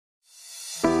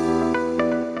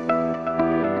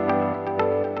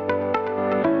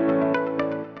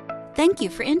Thank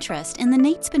you for interest in the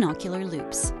Neitz Binocular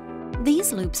Loupes.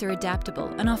 These loupes are adaptable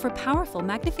and offer powerful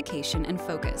magnification and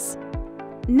focus.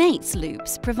 Neitz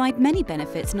loupes provide many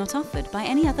benefits not offered by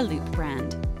any other loupe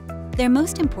brand. Their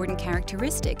most important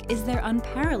characteristic is their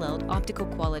unparalleled optical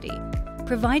quality,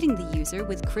 providing the user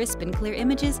with crisp and clear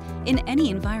images in any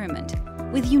environment.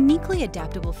 With uniquely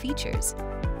adaptable features,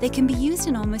 they can be used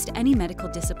in almost any medical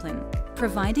discipline,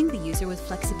 providing the user with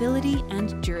flexibility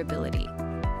and durability.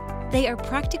 They are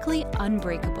practically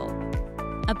unbreakable.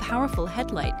 A powerful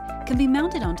headlight can be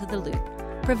mounted onto the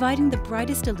loupe, providing the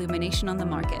brightest illumination on the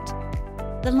market.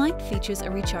 The light features a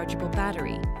rechargeable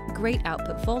battery, great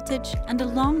output voltage, and a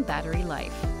long battery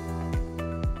life.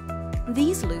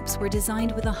 These loupes were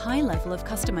designed with a high level of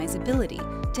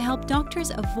customizability to help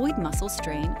doctors avoid muscle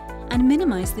strain and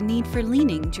minimize the need for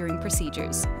leaning during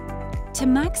procedures. To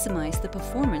maximize the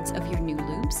performance of your new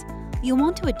loupes, you'll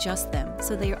want to adjust them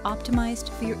so they are optimized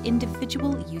for your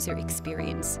individual user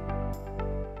experience.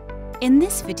 In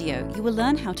this video, you will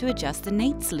learn how to adjust the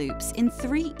Neitz loupes in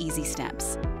 3 easy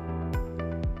steps.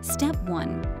 Step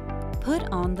 1. Put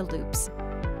on the loupes.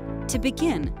 To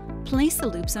begin, place the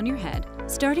loupes on your head,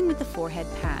 starting with the forehead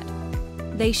pad.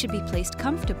 They should be placed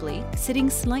comfortably, sitting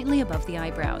slightly above the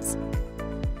eyebrows.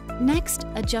 Next,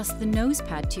 adjust the nose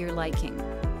pad to your liking.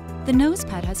 The nose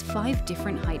pad has 5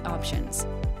 different height options.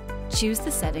 Choose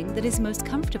the setting that is most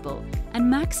comfortable and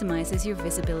maximizes your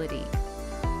visibility.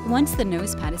 Once the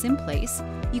nose pad is in place,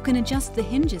 you can adjust the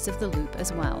hinges of the loupe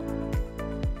as well.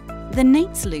 The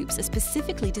Neitz loupes are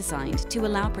specifically designed to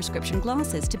allow prescription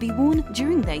glasses to be worn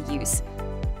during their use,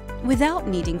 without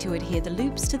needing to adhere the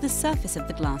loupes to the surface of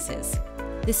the glasses.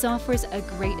 This offers a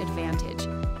great advantage,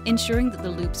 ensuring that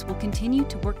the loupes will continue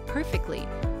to work perfectly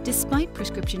despite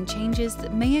prescription changes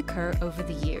that may occur over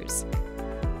the years.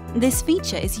 This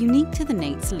feature is unique to the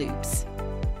Neitz loupes.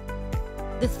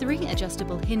 The 3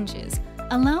 adjustable hinges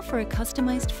allow for a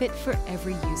customized fit for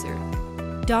every user.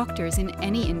 Doctors in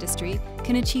any industry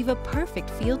can achieve a perfect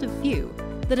field of view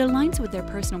that aligns with their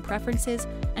personal preferences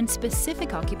and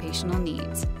specific occupational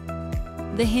needs.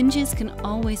 The hinges can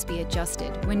always be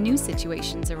adjusted when new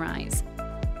situations arise.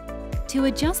 To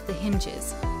adjust the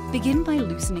hinges, begin by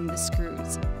loosening the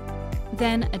screws.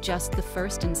 Then adjust the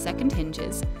first and second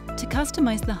hinges to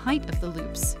customize the height of the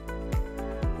loupes.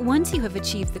 Once you have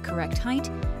achieved the correct height,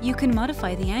 you can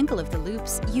modify the angle of the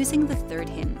loupes using the 3rd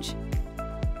hinge.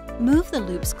 Move the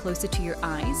loupes closer to your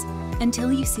eyes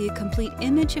until you see a complete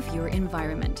image of your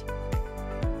environment.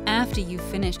 After you've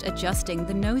finished adjusting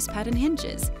the nose pad and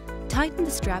hinges, tighten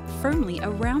the strap firmly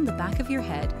around the back of your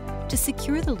head to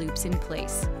secure the loupes in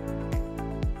place.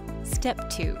 Step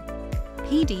 2.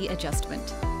 PD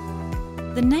adjustment.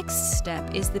 The next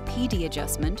step is the PD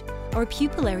adjustment, or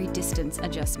pupillary distance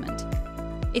adjustment.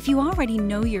 If you already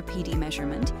know your PD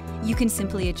measurement, you can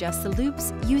simply adjust the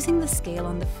loupes using the scale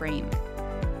on the frame.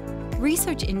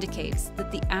 Research indicates that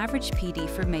the average PD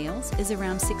for males is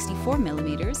around 64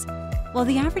 millimeters, while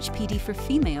the average PD for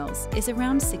females is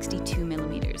around 62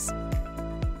 millimeters.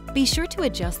 Be sure to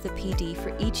adjust the PD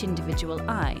for each individual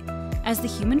eye, as the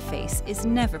human face is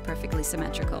never perfectly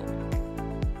symmetrical.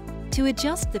 To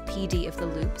adjust the PD of the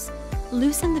loupes,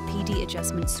 loosen the PD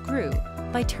adjustment screw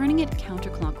by turning it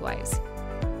counterclockwise.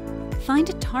 Find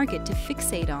a target to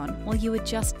fixate on while you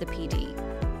adjust the PD.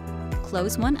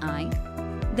 Close one eye,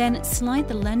 then slide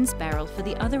the lens barrel for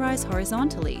the other eyes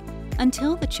horizontally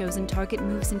until the chosen target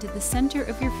moves into the center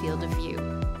of your field of view.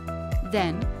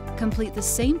 Then, complete the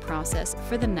same process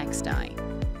for the next eye.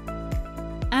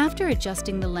 After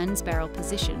adjusting the lens barrel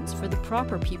positions for the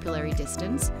proper pupillary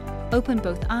distance, open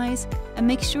both eyes and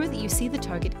make sure that you see the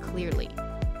target clearly.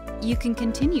 You can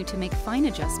continue to make fine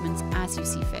adjustments as you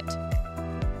see fit.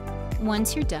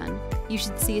 Once you're done, you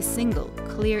should see a single,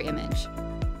 clear image.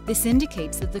 This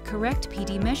indicates that the correct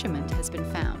PD measurement has been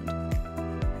found.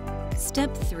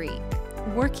 Step 3.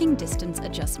 Working distance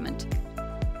adjustment.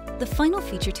 The final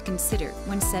feature to consider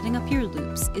when setting up your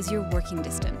loupes is your working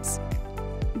distance.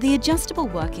 The adjustable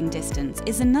working distance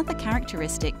is another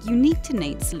characteristic unique to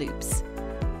Neitz loupes.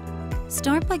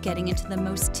 Start by getting into the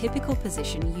most typical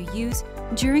position you use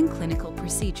during clinical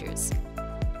procedures.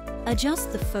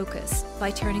 Adjust the focus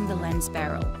by turning the lens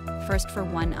barrel, first for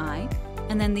one eye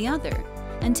and then the other,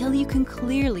 until you can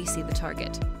clearly see the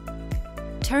target.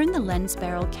 Turn the lens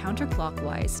barrel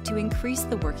counterclockwise to increase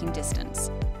the working distance.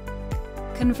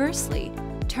 Conversely,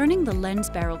 turning the lens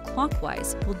barrel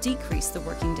clockwise will decrease the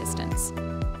working distance.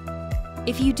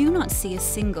 If you do not see a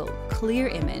single, clear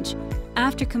image,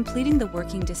 after completing the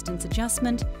working distance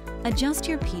adjustment, adjust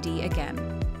your PD again.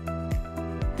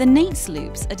 The Neitz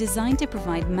loupes are designed to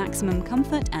provide maximum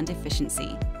comfort and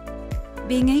efficiency.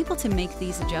 Being able to make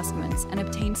these adjustments and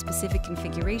obtain specific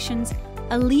configurations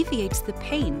alleviates the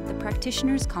pain the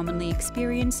practitioners commonly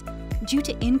experience due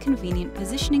to inconvenient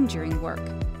positioning during work.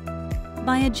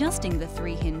 By adjusting the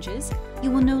 3 hinges, you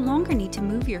will no longer need to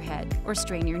move your head or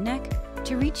strain your neck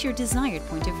to reach your desired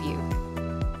point of view.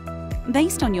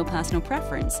 Based on your personal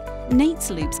preference, Neitz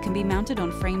loupes can be mounted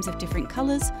on frames of different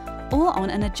colors or on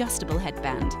an adjustable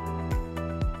headband.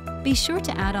 Be sure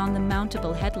to add on the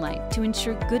mountable headlight to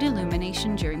ensure good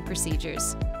illumination during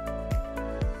procedures.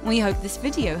 We hope this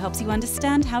video helps you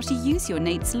understand how to use your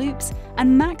Neitz loupes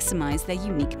and maximize their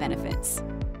unique benefits.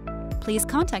 Please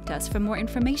contact us for more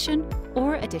information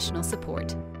or additional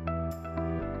support.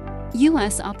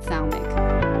 US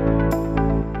Ophthalmic.